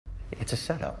It's a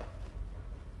setup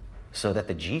so that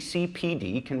the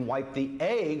GCPD can wipe the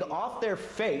egg off their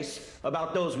face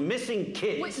about those missing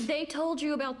kids. Wait, they told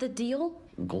you about the deal?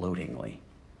 Gloatingly.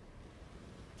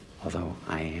 Although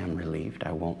I am relieved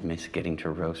I won't miss getting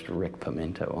to roast Rick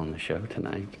Pimento on the show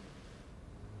tonight.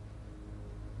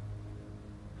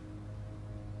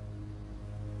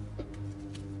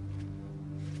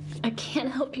 I can't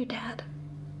help you, Dad.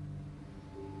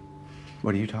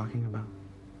 What are you talking about?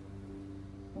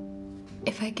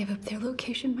 If I give up their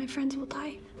location, my friends will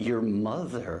die. Your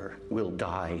mother will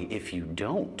die if you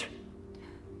don't.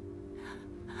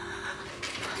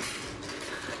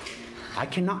 I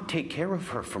cannot take care of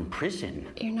her from prison.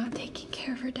 You're not taking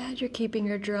care of her, Dad. You're keeping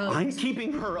her drugged. I'm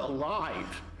keeping her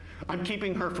alive. I'm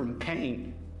keeping her from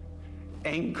pain,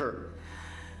 anger,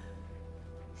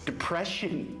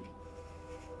 depression.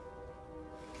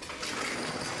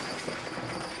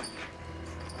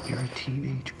 You're a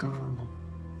teenage girl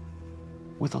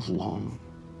with a long,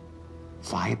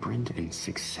 vibrant, and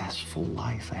successful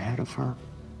life ahead of her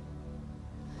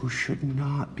who should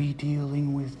not be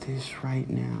dealing with this right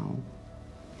now.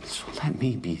 So let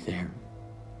me be there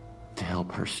to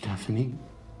help her, Stephanie.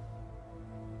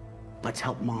 Let's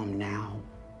help Mom now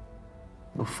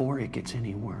before it gets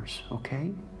any worse,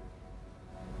 okay?